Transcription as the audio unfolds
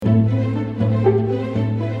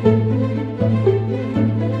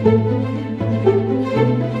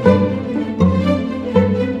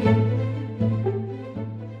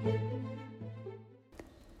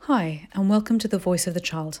welcome to The Voice of the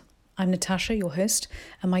Child. I'm Natasha, your host,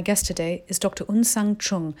 and my guest today is Dr. Eun-sang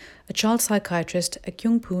Chung, a child psychiatrist at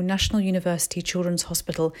Kyungpo National University Children's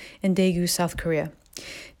Hospital in Daegu, South Korea.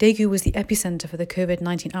 Daegu was the epicenter for the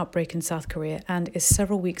COVID-19 outbreak in South Korea and is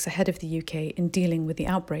several weeks ahead of the UK in dealing with the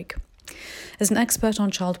outbreak. As an expert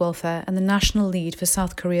on child welfare and the national lead for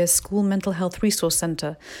South Korea's School Mental Health Resource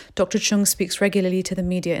Center, Dr. Chung speaks regularly to the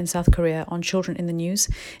media in South Korea on children in the news,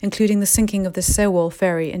 including the sinking of the Sewol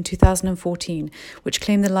ferry in 2014, which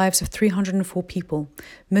claimed the lives of 304 people,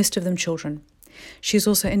 most of them children. She is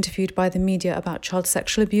also interviewed by the media about child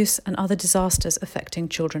sexual abuse and other disasters affecting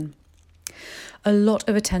children. A lot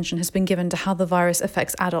of attention has been given to how the virus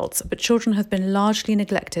affects adults, but children have been largely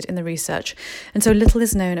neglected in the research, and so little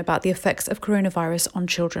is known about the effects of coronavirus on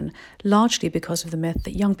children, largely because of the myth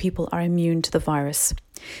that young people are immune to the virus.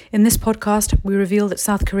 In this podcast, we reveal that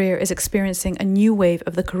South Korea is experiencing a new wave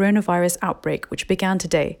of the coronavirus outbreak, which began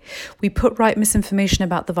today. We put right misinformation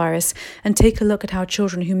about the virus and take a look at how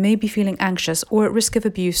children who may be feeling anxious or at risk of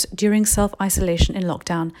abuse during self-isolation in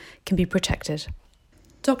lockdown can be protected.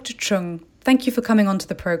 Dr. Chung, thank you for coming onto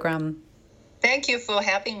the program. Thank you for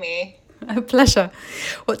having me. A pleasure.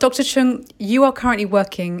 Well, Dr. Chung, you are currently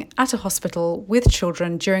working at a hospital with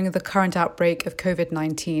children during the current outbreak of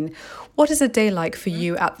COVID-19. What is a day like for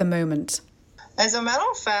you at the moment? As a matter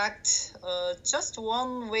of fact, just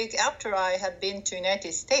 1 week after I had been to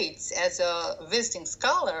United States as a visiting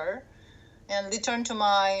scholar and returned to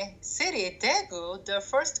my city, Daegu, the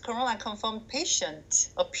first corona-confirmed patient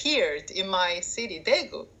appeared in my city,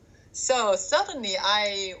 Daegu. So suddenly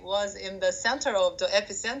I was in the center of the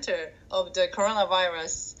epicenter of the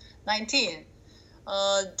coronavirus 19.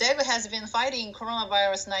 Daegu has been fighting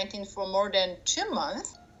coronavirus 19 for more than 2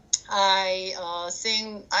 months. I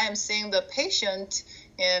am seeing the patient,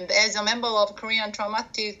 and as a member of Korean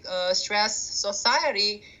Traumatic Stress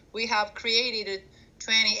Society, we have created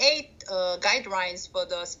 28 guidelines for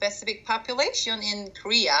the specific population in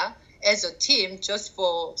Korea as a team just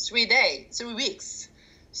for 3 weeks.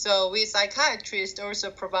 So we psychiatrists also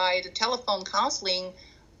provide telephone counseling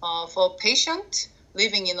for patients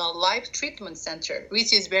living in a live treatment center,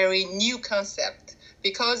 which is very new concept.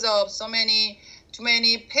 Because of too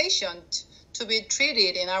many patients to be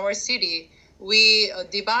treated in our city, we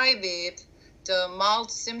divided the mild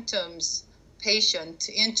symptoms patient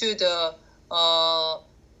into the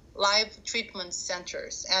live treatment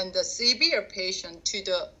centers and the severe patient to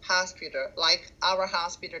the hospital, like our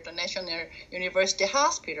hospital, the National University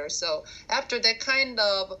Hospital. So after that kind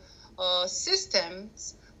of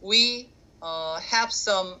systems, we have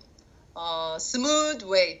some smooth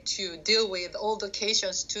way to deal with all the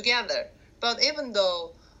cases together. But even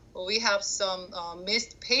though we have some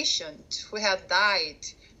missed patients who have died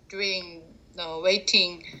during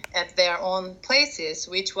waiting at their own places,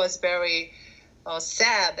 which was very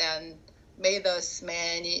sad and made us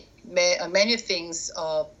many things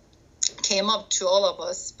came up to all of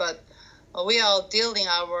us, but we are dealing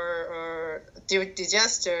our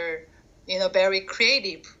disaster in a very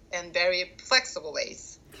creative and very flexible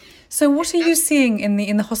ways. So what are you seeing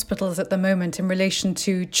in the hospitals at the moment in relation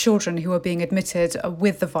to children who are being admitted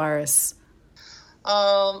with the virus?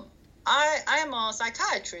 I am a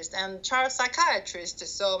psychiatrist and child psychiatrist,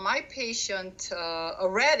 so my patient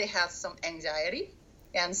already has some anxiety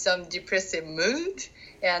and some depressive mood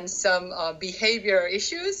and some behavior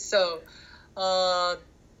issues. So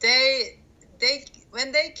they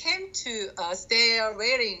when they came to us, they are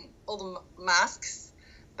wearing all the masks,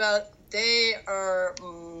 but they are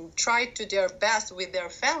try to their best with their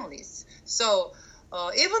families. So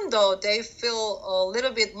even though they feel a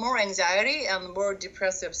little bit more anxiety and more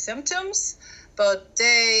depressive symptoms, but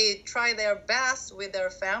they try their best with their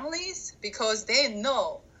families because they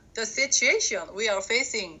know the situation we are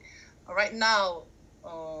facing right now.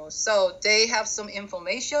 So they have some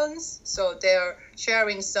information, so they're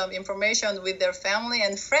sharing some information with their family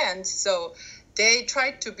and friends. So they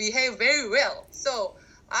try to behave very well. So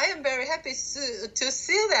I am very happy to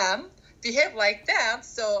see them behave like that.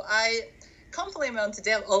 So I compliment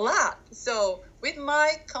them a lot. So with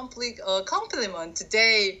my compliment,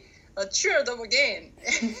 they cheered up again.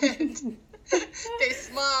 And they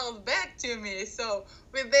smiled back to me. So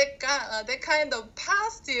with that kind of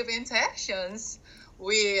positive interactions,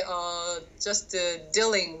 we just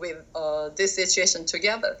dealing with this situation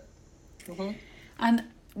together. Mm-hmm. And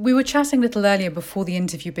we were chatting a little earlier before the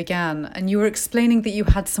interview began, and you were explaining that you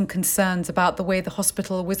had some concerns about the way the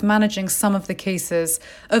hospital was managing some of the cases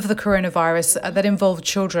of the coronavirus that involved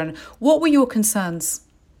children. What were your concerns?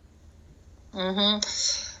 At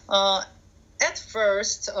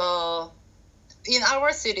first, in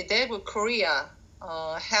our city, Daegu, Korea,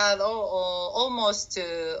 had almost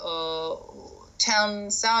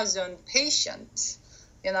 10,000 patients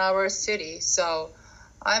in our city. So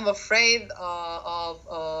I'm afraid of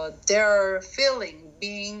their feeling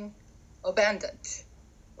being abandoned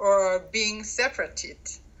or being separated.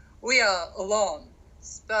 We are alone.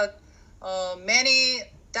 But many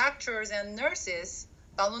doctors and nurses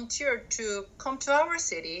volunteered to come to our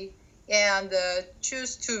city and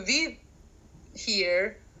choose to be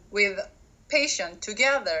here with patients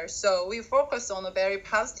together. So we focus on a very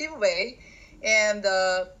positive way, and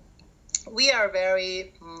we are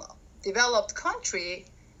very developed country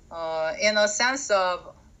in a sense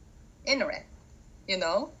of internet,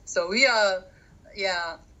 So we are,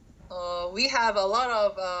 we have a lot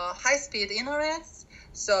of high-speed internet.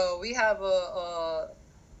 So we have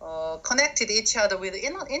connected each other with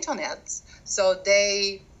internet. So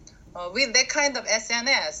they, with that kind of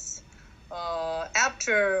SNS,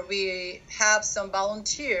 after we have some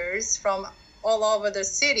volunteers from all over the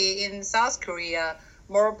city in South Korea,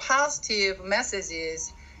 more positive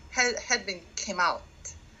messages had been came out,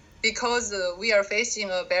 because we are facing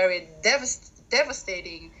a very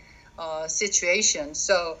devastating situation.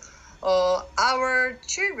 So our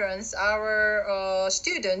children, our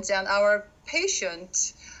students, and our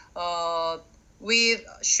patients, we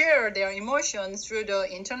share their emotions through the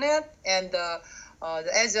internet, and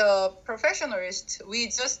as a professionalist, we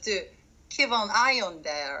just keep an eye on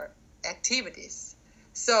their activities.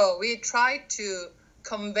 So we try to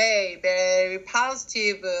convey very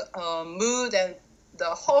positive mood and the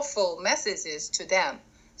hopeful messages to them.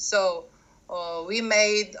 So we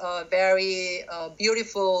made a very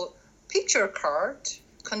beautiful picture card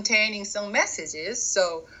containing some messages.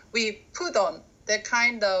 So we put on that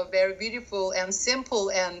kind of very beautiful and simple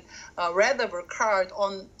and readable card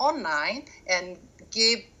online and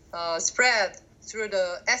give spread through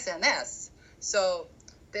the SNS. So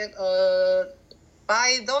that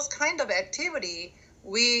by those kind of activity,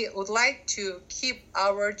 we would like to keep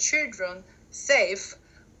our children safe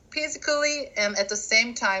physically and at the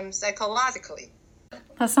same time psychologically.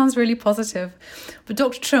 That sounds really positive. But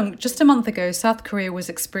Dr. Chung, just a month ago, South Korea was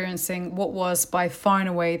experiencing what was by far and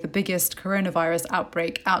away the biggest coronavirus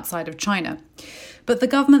outbreak outside of China. But the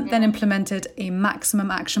government then implemented a maximum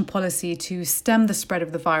action policy to stem the spread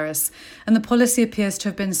of the virus. And the policy appears to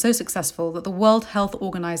have been so successful that the World Health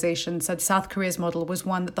Organization said South Korea's model was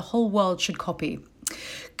one that the whole world should copy.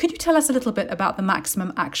 Could you tell us a little bit about the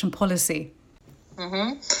maximum action policy?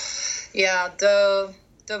 Yeah, the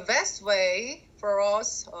best way for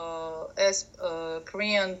us as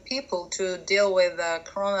Korean people to deal with the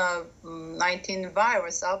Corona-19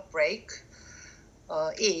 virus outbreak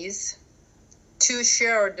is to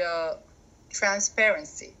share the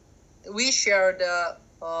transparency. We share the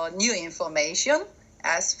new information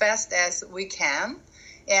as fast as we can,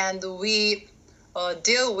 and we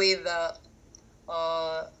deal with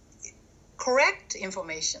correct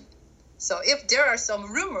information. So if there are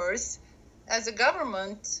some rumors, as a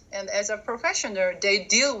government and as a professional, they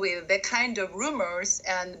deal with that kind of rumors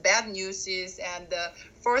and bad news and the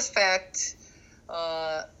false fact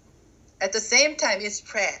at the same time is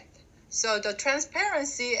spread. So the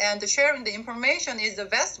transparency and the sharing the information is the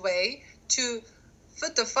best way to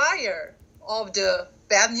put the fire of the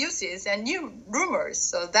bad news and new rumors.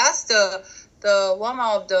 So that's the one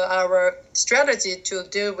of our strategy to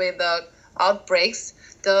deal with the outbreaks.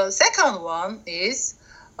 The second one is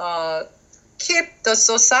keep the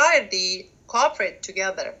society cooperate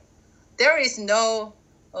together. There is no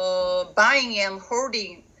buying and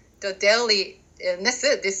hoarding the daily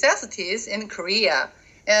necessities in Korea.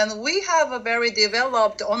 And we have a very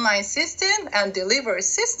developed online system and delivery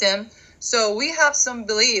system. So we have some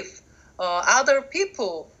belief other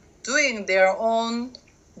people doing their own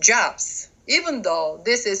jobs, even though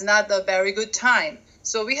this is not a very good time.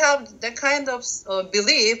 So we have that kind of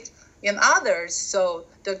belief in others. So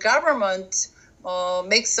the government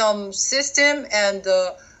makes some system and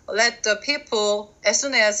let the people as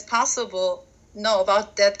soon as possible know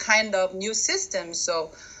about that kind of new system.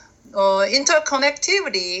 So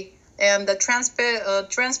interconnectivity and the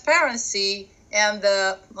transparency and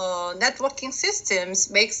the networking systems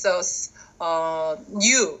makes us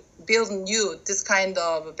build new this kind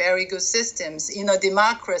of very good systems in a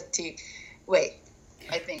democratic way,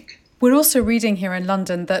 I think. We're also reading here in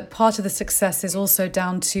London that part of the success is also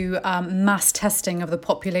down to mass testing of the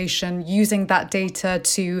population, using that data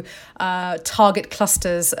to target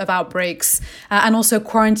clusters of outbreaks and also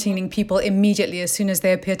quarantining people immediately as soon as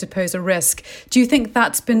they appear to pose a risk. Do you think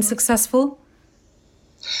that's been successful?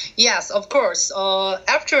 Yes, of course.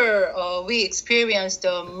 After we experienced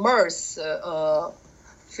the MERS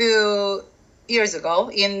few years ago,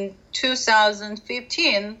 in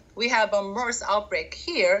 2015, we have a MERS outbreak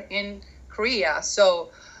here in Korea.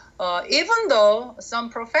 So even though some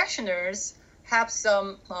professionals have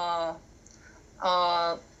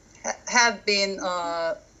have been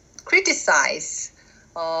criticized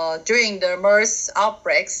during the MERS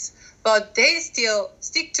outbreaks, but they still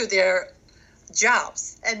stick to their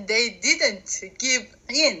jobs and they didn't give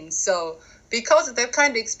in. So because of that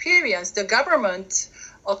kind of experience, the government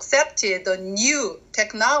accepted the new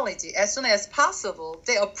technology as soon as possible.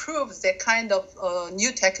 They approved that kind of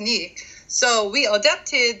new technique. So we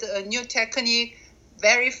adapted a new technique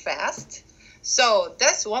very fast. So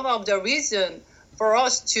that's one of the reasons for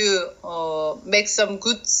us to make some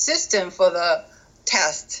good system for the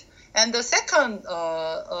test. And the second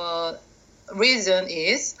reason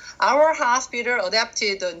is our hospital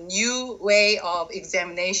adapted a new way of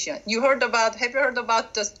examination. Have you heard about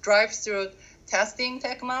the drive-through testing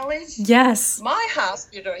technology? Yes. My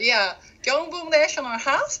hospital, Gyeongbuk National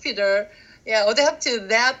Hospital, adapted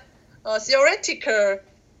that theoretical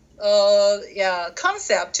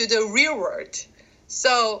concept to the real world.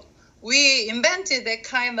 So we invented that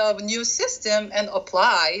kind of new system and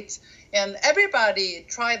applied, and everybody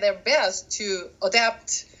tried their best to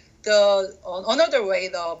adapt another way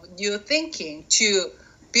of new thinking to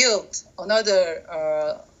build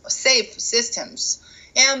another safe systems.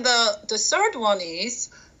 And the third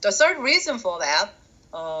reason for that,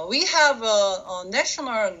 we have a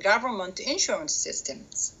national government insurance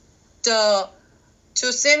systems. To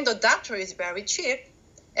think the doctor is very cheap,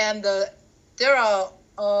 and there are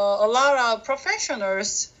a lot of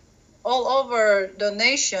professionals all over the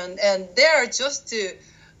nation, and they're just to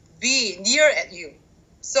be near at you.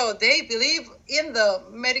 So they believe in the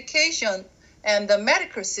medication and the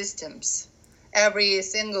medical systems, every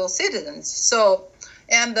single citizen. So,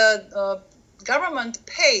 and the government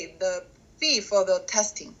paid the fee for the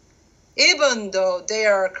testing, even though they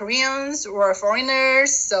are Koreans or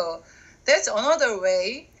foreigners. So that's another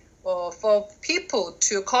way for people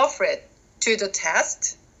to cooperate to the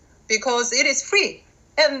test because it is free.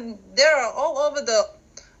 And there are all over the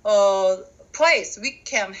place we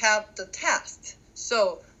can have the test.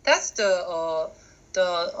 So that's the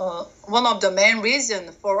one of the main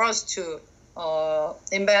reasons for us to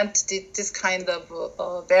invent this kind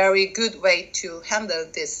of very good way to handle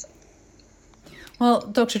this. Well,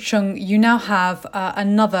 Dr. Chung, you now have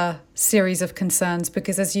another series of concerns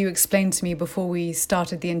because, as you explained to me before we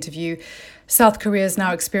started the interview, South Korea is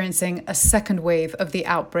now experiencing a second wave of the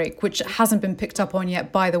outbreak, which hasn't been picked up on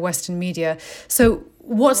yet by the Western media. So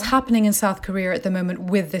what's happening in South Korea at the moment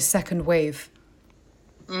with this second wave?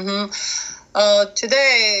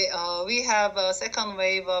 Today, we have a second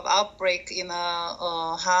wave of outbreak in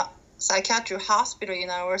a psychiatric hospital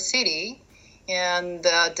in our city. And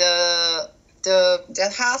that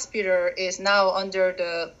hospital is now under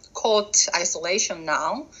the court isolation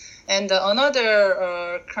now. And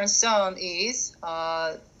another concern is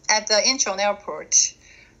at the Incheon airport.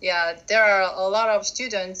 There are a lot of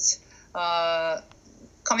students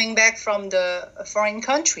coming back from the foreign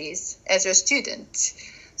countries as a student.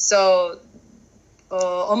 So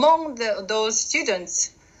among those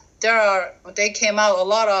students, they came out a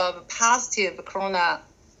lot of positive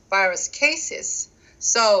coronavirus cases.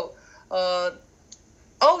 So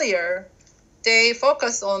earlier, they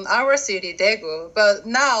focused on our city, Daegu, but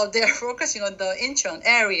now they're focusing on the Incheon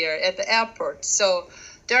area at the airport. So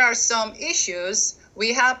there are some issues.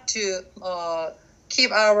 We have to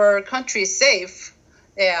keep our country safe.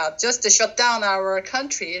 Just to shut down our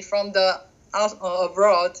country from the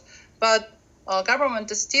abroad. But government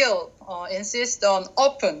still insists on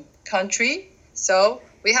open country. So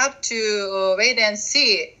we have to wait and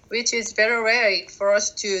see, which is very rare for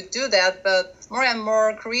us to do that. But more and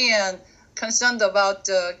more Korean concerned about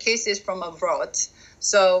cases from abroad.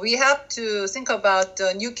 So we have to think about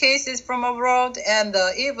new cases from abroad and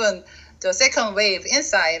even the second wave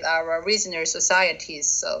inside our regional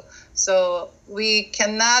societies. So we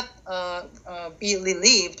cannot be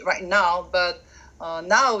relieved right now, but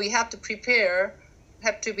now we have to be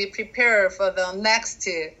prepared for the next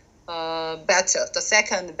battle, the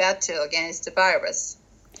second battle against the virus.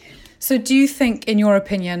 So do you think, in your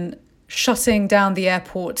opinion, shutting down the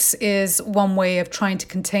airports is one way of trying to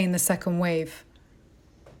contain the second wave?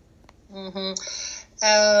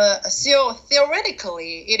 So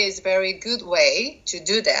theoretically, it is a very good way to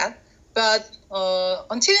do that. But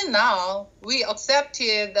until now, we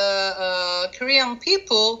accepted Korean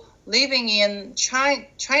people living in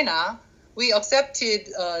China. We accepted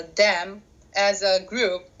them as a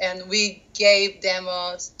group, and we gave them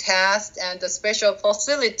a test and a special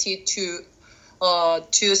facility to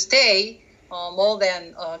stay more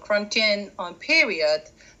than quarantine period.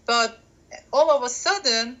 But all of a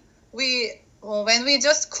sudden, when we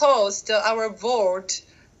just closed our board,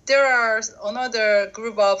 there are another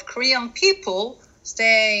group of Korean people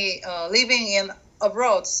living in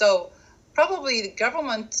abroad. So probably the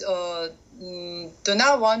government do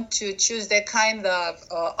not want to choose that kind of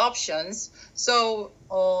options. So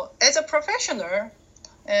as a professional,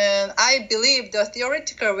 and I believe the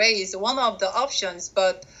theoretical way is one of the options,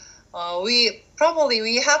 but we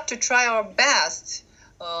have to try our best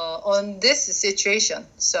on this situation.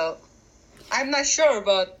 So I'm not sure,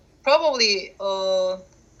 but probably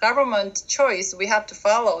government choice, we have to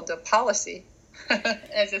follow the policy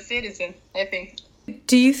as a citizen, I think.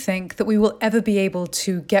 Do you think that we will ever be able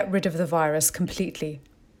to get rid of the virus completely?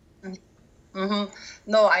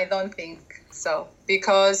 No, I don't think so,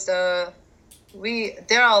 because there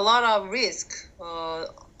are a lot of risk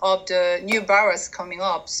of the new virus coming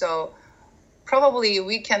up. So probably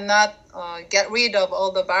we cannot get rid of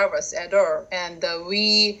all the virus at all, and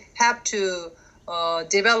we have to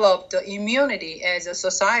develop the immunity as a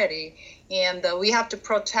society, and we have to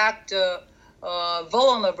protect the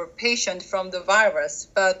vulnerable patient from the virus.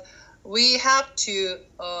 But we have to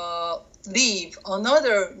live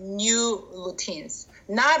another new routines,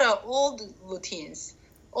 not old routines.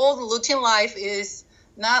 Old routine life is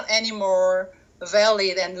not anymore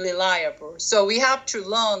valid and reliable. So we have to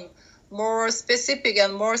learn more specific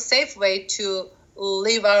and more safe way to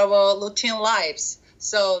live our routine lives.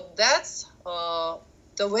 So that's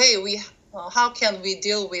the way how can we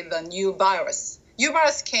deal with the new virus? New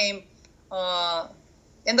virus came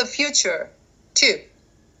in the future too,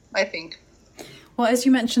 I think. Well, as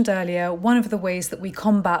you mentioned earlier, one of the ways that we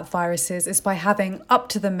combat viruses is by having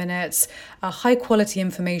up-to-the-minute, high-quality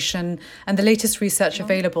information and the latest research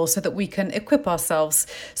available so that we can equip ourselves.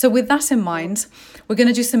 So with that in mind, we're going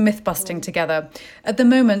to do some myth-busting together. At the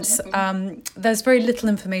moment, there's very little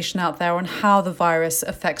information out there on how the virus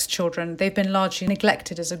affects children. They've been largely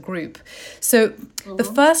neglected as a group. So the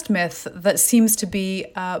first myth that seems to be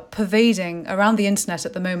pervading around the internet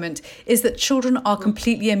at the moment is that children are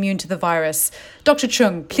completely immune to the virus. Dr.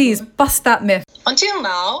 Chung, please bust that myth. Until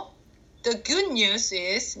now, the good news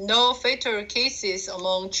is no fatal cases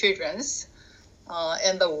among children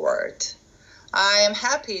in the world. I am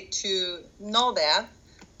happy to know that,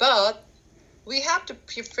 but we have to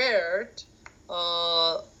prepare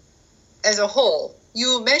as a whole.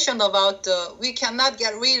 You mentioned about we cannot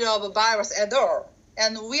get rid of a virus at all,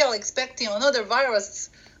 and we are expecting another virus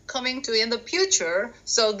coming to in the future.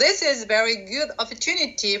 So this is very good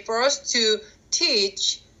opportunity for us to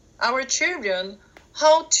teach our children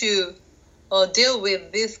how to deal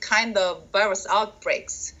with this kind of virus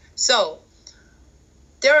outbreaks. So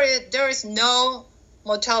there is no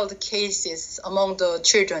mortality cases among the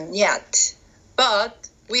children yet, but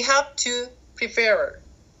we have to prepare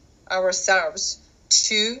ourselves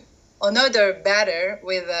to another battle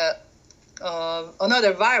with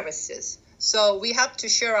another viruses. So we have to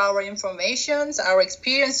share our information, our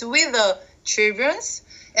experience with the children,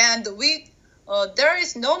 and there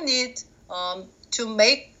is no need to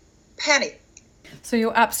make panic. So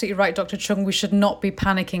you're absolutely right, Dr. Chung. We should not be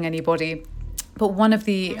panicking anybody. But one of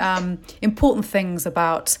the important things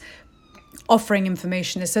about offering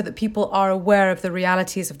information is so that people are aware of the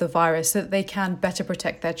realities of the virus so that they can better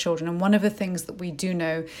protect their children. And one of the things that we do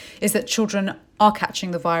know is that children are catching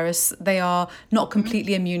the virus. They are not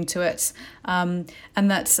completely immune to it, and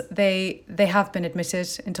that they have been admitted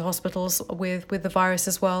into hospitals with the virus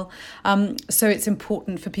as well. So it's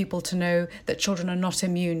important for people to know that children are not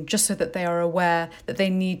immune, just so that they are aware that they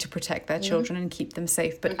need to protect their children and keep them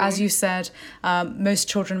safe. But as you said, most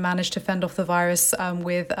children manage to fend off the virus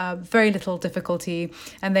with very little difficulty,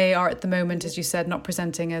 and they are at the moment, as you said, not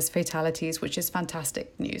presenting as fatalities, which is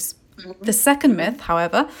fantastic news. The second myth,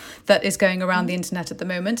 however, that is going around the internet at the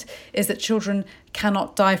moment is that children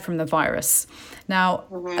cannot die from the virus. Now,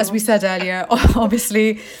 as we said earlier,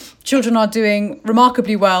 obviously, children are doing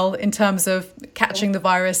remarkably well in terms of catching the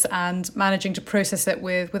virus and managing to process it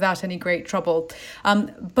without any great trouble.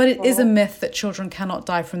 But it is a myth that children cannot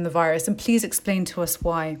die from the virus. And please explain to us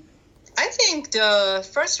why. I think the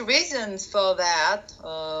first reason for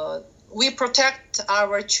that, we protect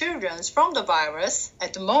our children from the virus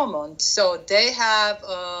at the moment, so they have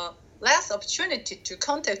less opportunity to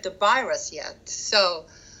contact the virus yet. So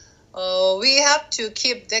we have to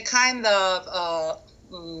keep that kind of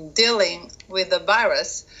dealing with the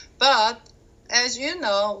virus. But as you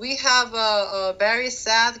know, we have very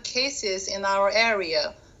sad cases in our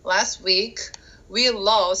area. Last week, we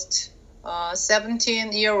lost a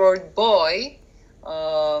 17-year-old boy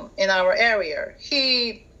in our area.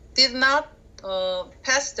 He did not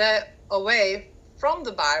passed away from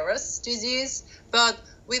the virus disease, but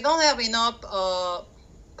we don't have enough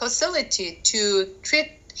facility to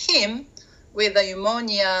treat him with the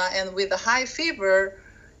pneumonia and with the high fever.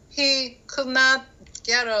 He could not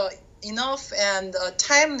get enough and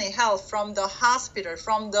timely help from the hospital,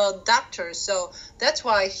 from the doctor. So that's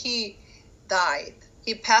why he died.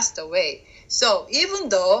 He passed away. So even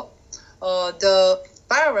though the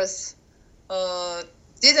virus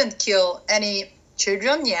didn't kill any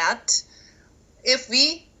children yet, if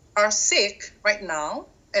we are sick right now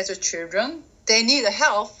as a children, they need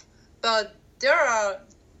help, but there are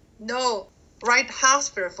no right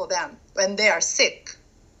hospital for them when they are sick.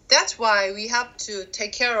 That's why we have to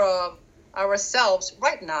take care of ourselves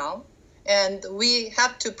right now, and we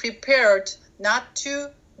have to prepare not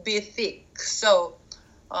to be sick. So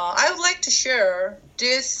I would like to share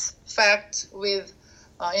this fact with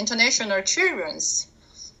international children.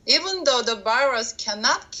 Even though the virus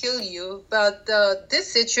cannot kill you, but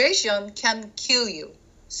this situation can kill you.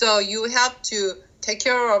 So you have to take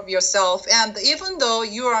care of yourself. And even though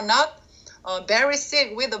you are not very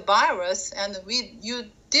sick with the virus, and you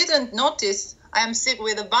didn't notice I am sick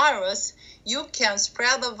with the virus, you can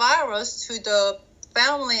spread the virus to the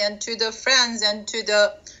family and to the friends and to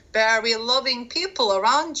the very loving people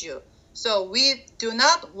around you. So we do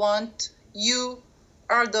not want you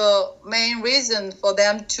are the main reason for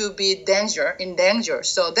them to be in danger.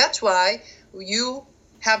 So that's why you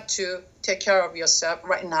have to take care of yourself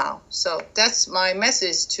right now. So that's my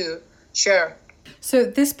message to share. So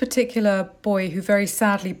this particular boy who very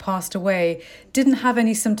sadly passed away didn't have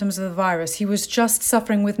any symptoms of the virus. He was just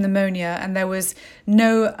suffering with pneumonia and there was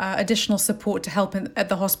no additional support to help him at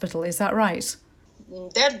the hospital. Is that right?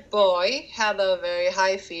 That boy had a very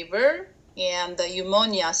high fever and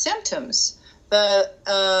pneumonia symptoms. But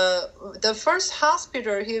the first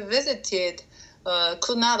hospital he visited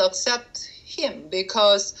could not accept him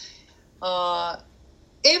because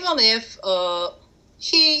even if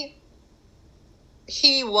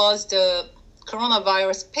he was the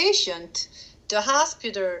coronavirus patient, the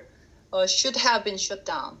hospital should have been shut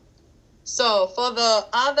down. So for the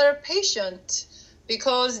other patient,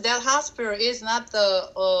 because that hospital is not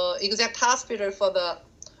the exact hospital for the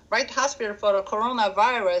right hospital for the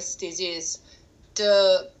coronavirus disease,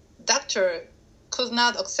 the doctor could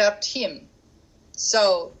not accept him.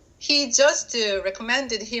 So he just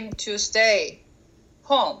recommended him to stay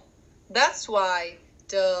home. That's why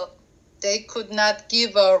they could not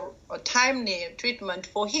give a timely treatment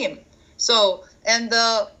for him. So, and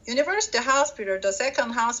the university hospital, the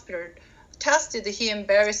second hospital, tested him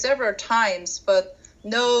several times, but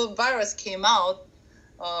no virus came out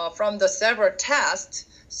from the several tests.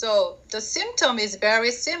 So the symptom is very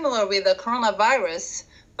similar with the coronavirus,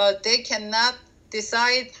 but they cannot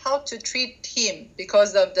decide how to treat him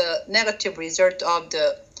because of the negative result of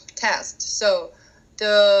the test. So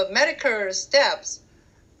the medical staffs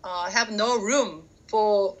have no room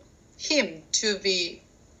for him to be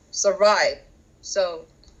survive. So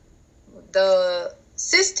the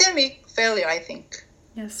systemic failure, I think.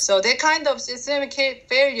 Yes. So that kind of systemic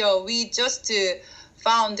failure we just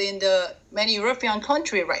found in the many European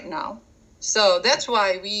countries right now. So that's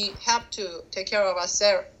why we have to take care of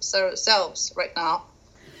ourselves right now.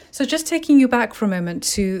 So just taking you back for a moment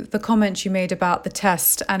to the comment you made about the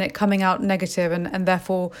test and it coming out negative and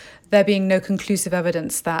therefore there being no conclusive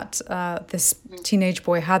evidence that this teenage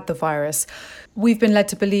boy had the virus. We've been led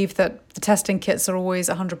to believe that the testing kits are always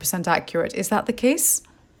 100% accurate. Is that the case?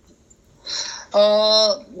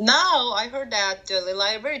 Now I heard that the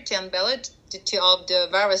reliability and validity of the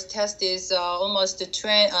virus test is almost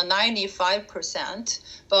 95%.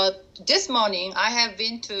 But this morning I have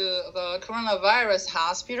been to the coronavirus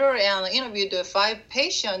hospital and interviewed 5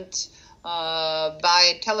 patients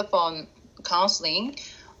by telephone counseling.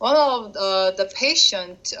 One of the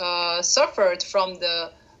patients suffered from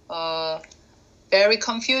the very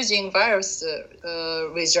confusing virus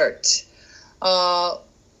result.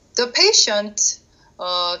 The patient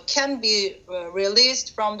can be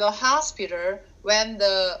released from the hospital when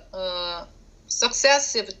the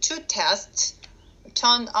successive 2 tests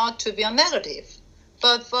turn out to be a negative.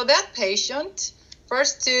 But for that patient,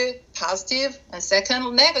 first positive and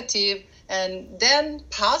second negative, and then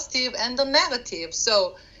positive and the negative.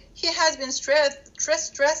 So he has been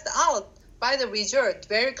stressed out by the result,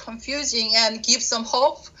 very confusing, and give some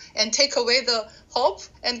hope and take away the hope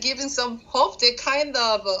and giving some hope, they kind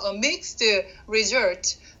of a mixed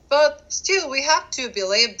result. But still we have to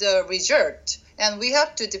believe the result and we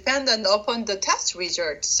have to depend upon the test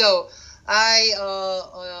result. So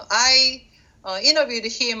I interviewed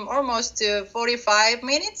him almost 45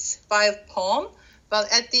 minutes by phone,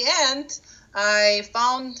 but at the end, I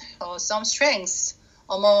found some strengths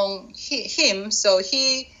among him, so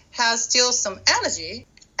he has still some energy.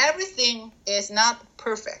 Everything is not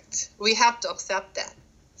perfect. We have to accept that.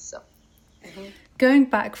 So. Going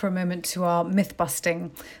back for a moment to our myth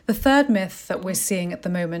busting, the third myth that we're seeing at the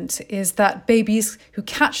moment is that babies who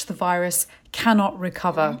catch the virus cannot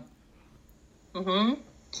recover.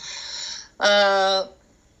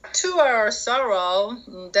 To our sorrow,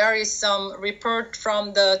 there is some report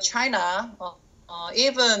from the China.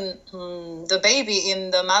 Even the baby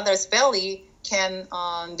in the mother's belly can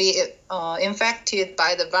be infected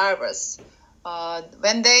by the virus.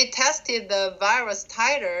 When they tested the virus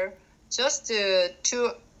titer, just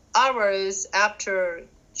 2 hours after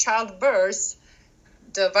childbirth,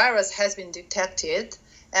 the virus has been detected,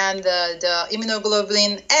 and the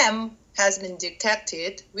immunoglobulin M has been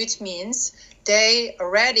detected, which means they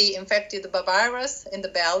already infected the virus in the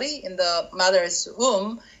belly, in the mother's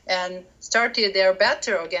womb, and started their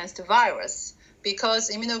battle against the virus, because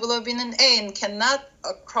immunoglobulin A cannot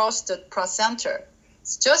cross the placenta.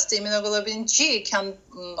 It's just immunoglobulin G can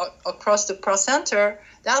across the placenta.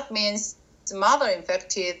 That means the mother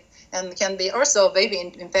infected and can be also baby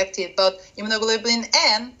infected, but immunoglobulin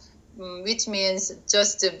N, which means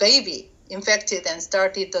just the baby infected and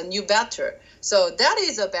started the new battle. So that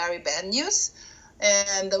is a very bad news.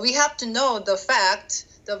 And we have to know the fact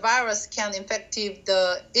the virus can infect even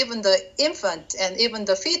the infant and even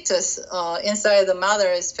the fetus inside the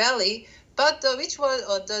mother's belly. But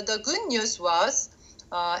the good news was,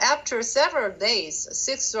 after several days,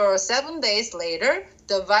 6 or 7 days later,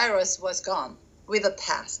 the virus was gone with a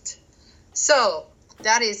test. So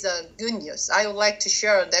that is good news. I would like to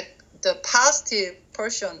share the positive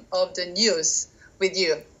portion of the news with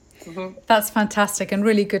you. That's fantastic and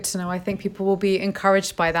really good to know. I think people will be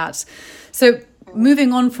encouraged by that. So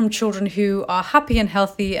moving on from children who are happy and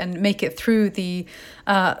healthy and make it through the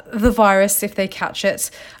virus if they catch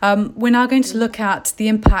it, we're now going to look at the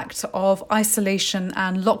impact of isolation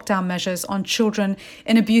and lockdown measures on children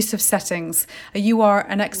in abusive settings. You are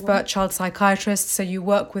an expert child psychiatrist, so you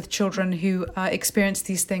work with children who experience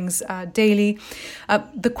these things daily.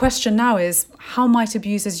 The question now is, how might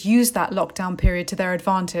abusers use that lockdown period to their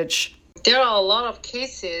advantage? There are a lot of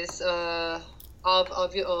cases of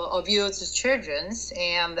abused children,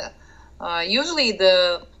 and usually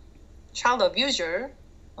the child abuser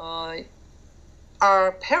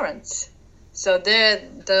are parents. So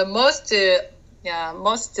the most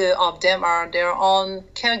of them are their own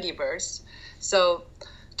caregivers. So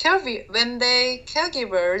when the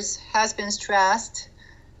caregivers has been stressed,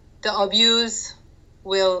 the abuse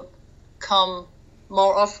will come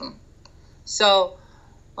more often. So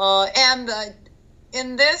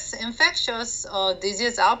in this infectious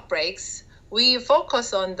disease outbreaks, we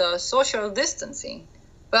focus on the social distancing,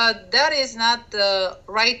 but that is not the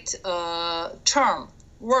right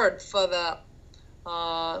word for the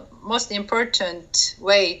most important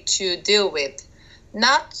way to deal with.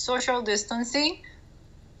 Not social distancing,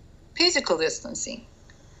 physical distancing.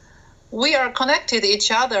 We are connected to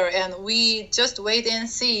each other, and we just wait and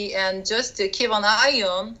see and just to keep an eye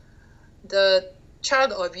on the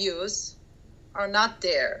child abuse are not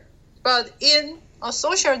there. But in a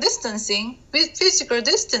social distancing, with physical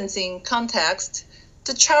distancing context,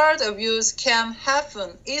 the child abuse can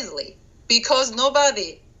happen easily because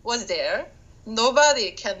nobody was there,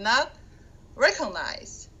 nobody cannot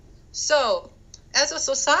recognize. So as a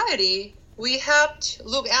society, we have to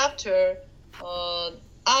look after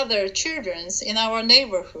other children in our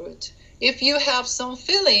neighborhood. If you have some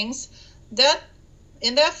feelings that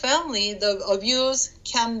in their family the abuse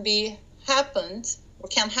can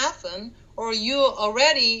happen, or you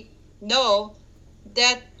already know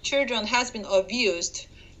that children has been abused,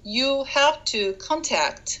 you have to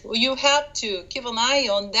keep an eye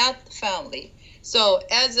on that family. So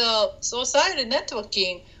as a society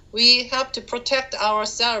networking, we have to protect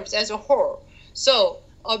ourselves as a whole. So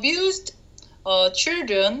abused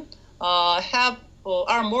children are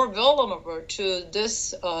more vulnerable to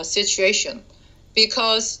this situation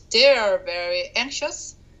because they are very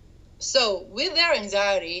anxious. So with their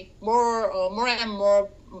anxiety, more and more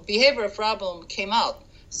behavioral problem came out.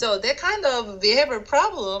 So that kind of behavioral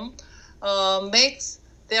problem makes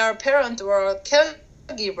their parent or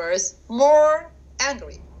caregivers more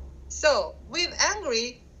angry. So with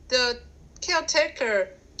angry, the caretaker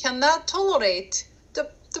cannot tolerate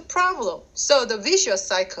the problem. So the vicious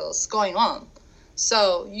cycles going on.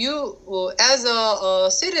 So you, as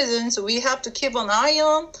citizens, we have to keep an eye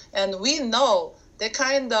on, and we know the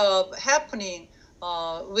kind of happening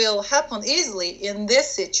will happen easily in this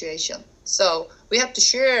situation. So we have to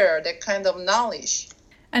share that kind of knowledge.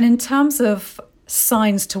 And in terms of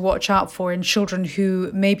signs to watch out for in children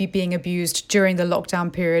who may be being abused during the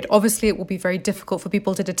lockdown period, obviously it will be very difficult for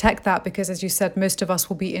people to detect that because, as you said, most of us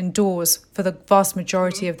will be indoors for the vast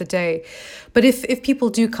majority of the day. But if people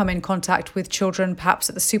do come in contact with children, perhaps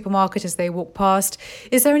at the supermarket as they walk past,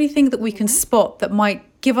 is there anything that we can spot that might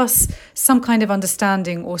give us some kind of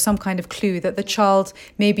understanding or some kind of clue that the child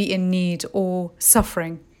may be in need or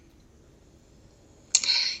suffering?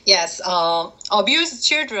 Yes, abused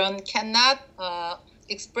children cannot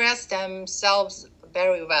express themselves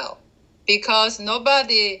very well because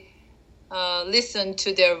nobody listens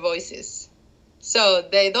to their voices. So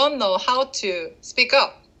they don't know how to speak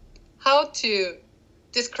up, how to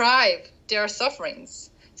describe their sufferings.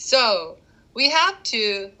 So we have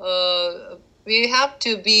to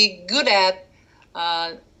be good at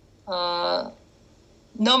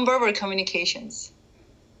nonverbal communications,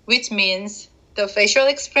 which means the facial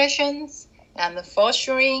expressions and the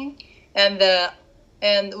posturing, and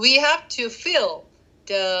we have to feel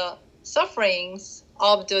the sufferings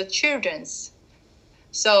of the children.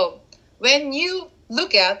 So when you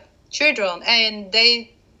look at children and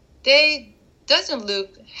they doesn't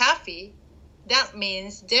look happy, that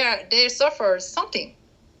means they suffer something.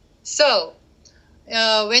 So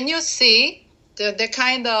when you see the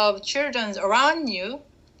kind of children around you,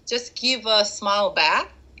 just give a smile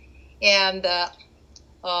back. And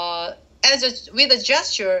with a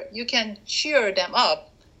gesture, you can cheer them up.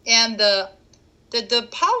 And the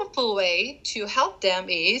powerful way to help them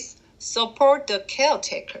is support the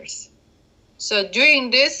caretakers. So during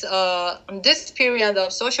this period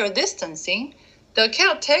of social distancing, the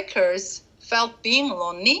caretakers felt being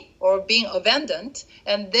lonely or being abandoned,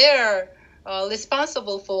 and they're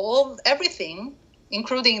responsible for everything,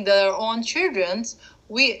 including their own children.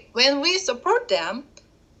 When we support them,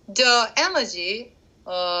 the energy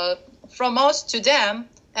from us to them,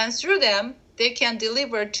 and through them, they can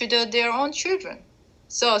deliver to their own children.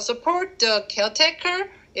 So support the caretaker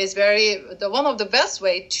is one of the best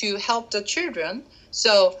way to help the children.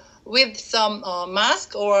 So with some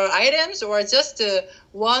mask or items or just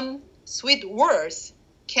one sweet words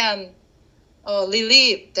can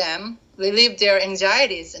relieve their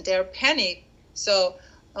anxieties and their panic. So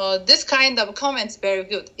this kind of comments very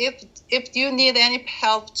good. If you need any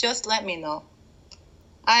help, just let me know.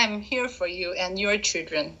 I am here for you and your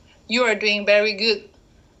children. You are doing very good,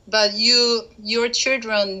 but your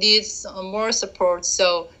children needs more support.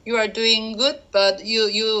 So you are doing good, but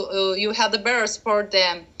you have the better support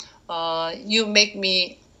than you make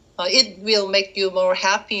me. It will make you more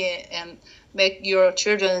happy and make your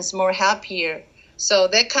children more happier. So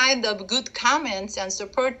that kind of good comments and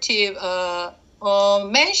supportive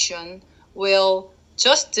mention will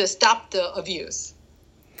just stop the abuse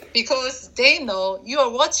because they know you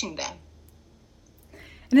are watching them.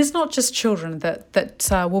 And it's not just children that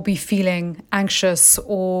will be feeling anxious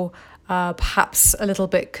or perhaps a little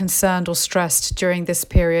bit concerned or stressed during this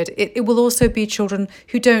period. It will also be children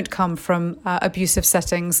who don't come from abusive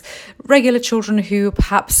settings, regular children who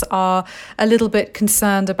perhaps are a little bit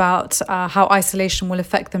concerned about how isolation will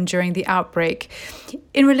affect them during the outbreak.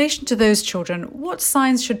 In relation to those children, what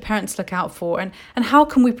signs should parents look out for, and how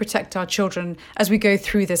can we protect our children as we go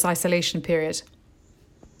through this isolation period?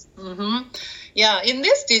 Mm-hmm. Yeah, in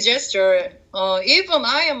this disaster, even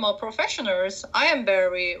I am a professional, I am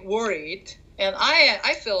very worried and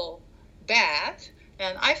I feel bad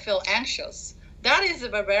and I feel anxious. That is a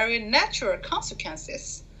very natural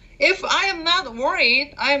consequences. If I am not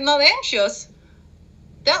worried, I am not anxious,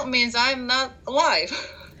 that means I'm not alive.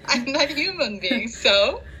 I'm not a human being.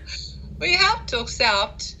 So we have to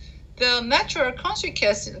accept the natural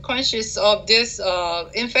consequences of this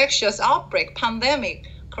infectious outbreak, pandemic,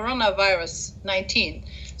 coronavirus 19.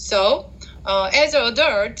 So as an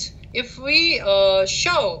adult, if we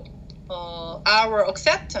show our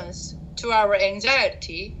acceptance to our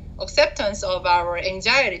anxiety, acceptance of our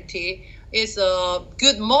anxiety is a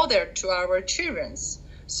good model to our children.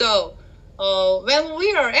 So when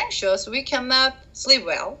we are anxious, we cannot sleep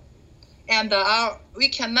well, and we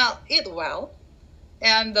cannot eat well,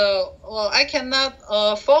 and I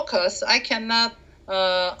cannot focus. I cannot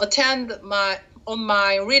attend on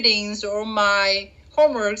my readings or my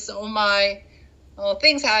homeworks or my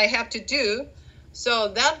things I have to do. So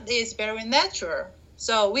that is very natural.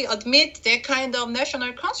 So we admit that kind of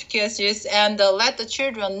national consequences and let the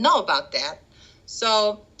children know about that.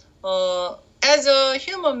 So as a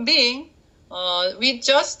human being, we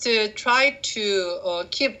just try to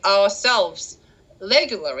keep ourselves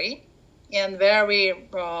regularly and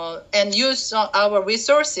and use our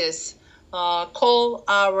resources, call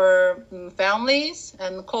our families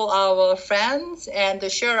and call our friends and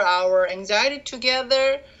share our anxiety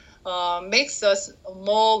together, makes us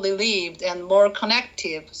more relieved and more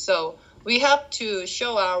connected. So we have to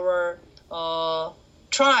show our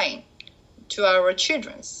trying to our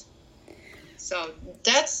children. So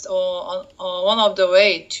that's one of the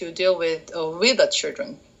way to deal with the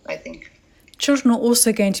children, I think. Children are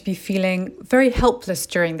also going to be feeling very helpless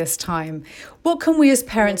during this time. What can we as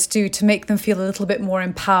parents do to make them feel a little bit more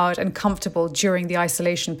empowered and comfortable during the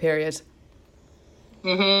isolation period?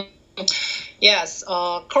 Yes,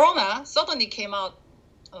 Corona suddenly came out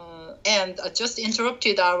and just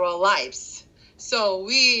interrupted our lives. So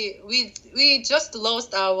we just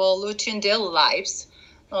lost our routine daily lives,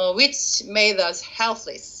 which made us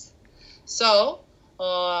helpless. So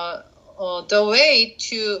the way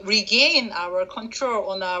to regain our control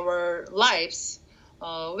on our lives,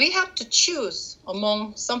 we have to choose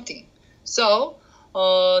among something. So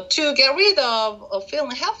to get rid of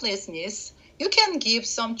feeling helplessness, you can give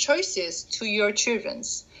some choices to your children.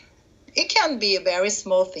 It can be a very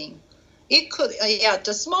small thing. It could,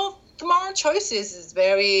 the small choices is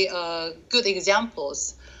very good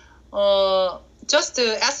examples. Just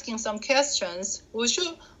asking some questions.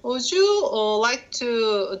 Would you like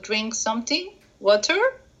to drink something, water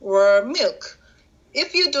or milk?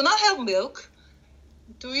 If you do not have milk,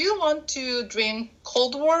 do you want to drink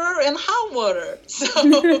cold water and hot water? So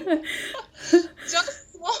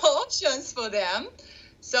just small options for them,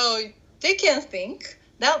 so they can think.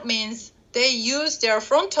 That means they use their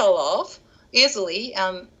frontal lobe easily,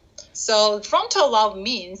 and so frontal lobe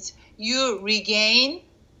means you regain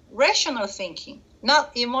rational thinking,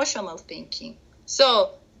 not emotional thinking.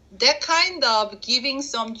 So that kind of giving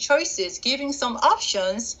some choices, giving some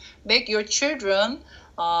options, make your children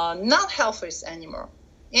not helpless anymore.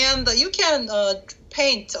 And you can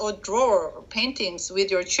paint or draw paintings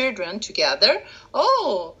with your children together.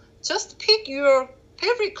 Oh, just pick your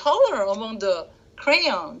favorite color among the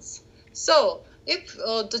crayons. So if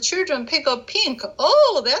the children pick up pink,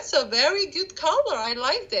 oh, that's a very good color. I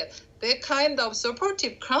like that. The kind of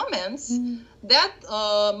supportive comments, that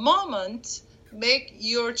moment make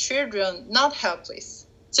your children not helpless.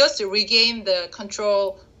 Just regain the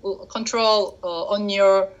control on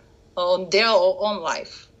their own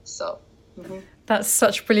life. So. That's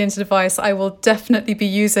such brilliant advice. I will definitely be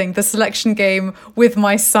using the selection game with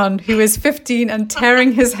my son, who is 15 and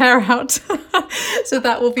tearing his hair out. So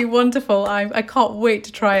that will be wonderful. I can't wait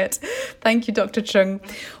to try it. Thank you, Dr. Chung.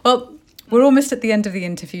 Well, we're almost at the end of the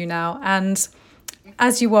interview now. And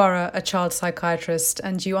as you are a child psychiatrist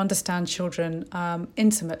and you understand children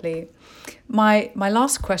intimately, my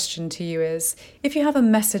last question to you is, if you have a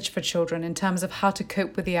message for children in terms of how to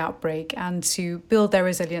cope with the outbreak and to build their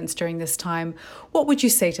resilience during this time, what would you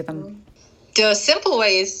say to them? The simple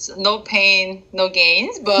way is no pain, no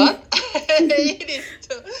gains, but it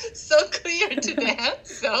is so clear to them.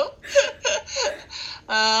 So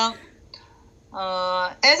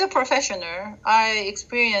as a professional, I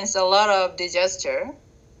experienced a lot of disaster,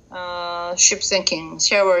 shower ship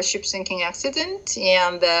sinking accident,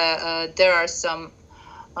 and there are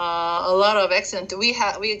a lot of accidents.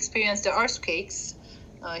 We experienced the earthquakes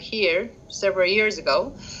here several years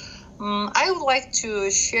ago. I would like to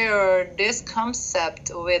share this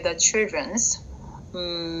concept with the children.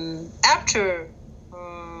 After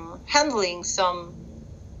handling some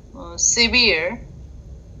severe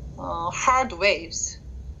hard waves,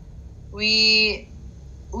 we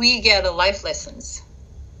get life lessons.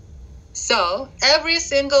 So every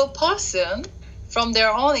single person, from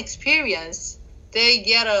their own experience, they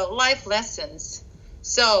get life lessons.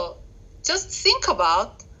 So just think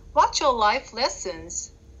about what your life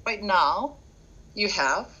lessons right now you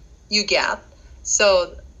get.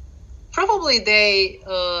 So probably they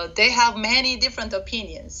have many different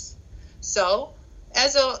opinions. So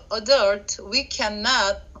as an adult, we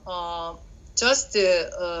cannot just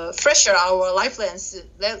pressure our life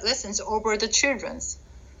lessons over the children's.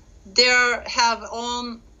 They have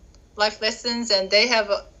own life lessons and they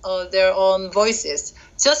have their own voices.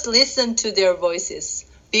 Just listen to their voices,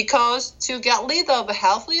 because to get rid of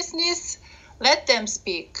helplessness, let them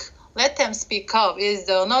speak. Let them speak up is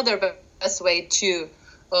another best way to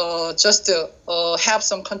just have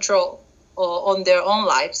some control on their own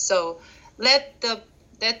life. So let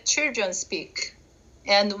children speak,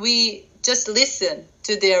 and we just listen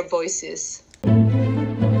to their voices.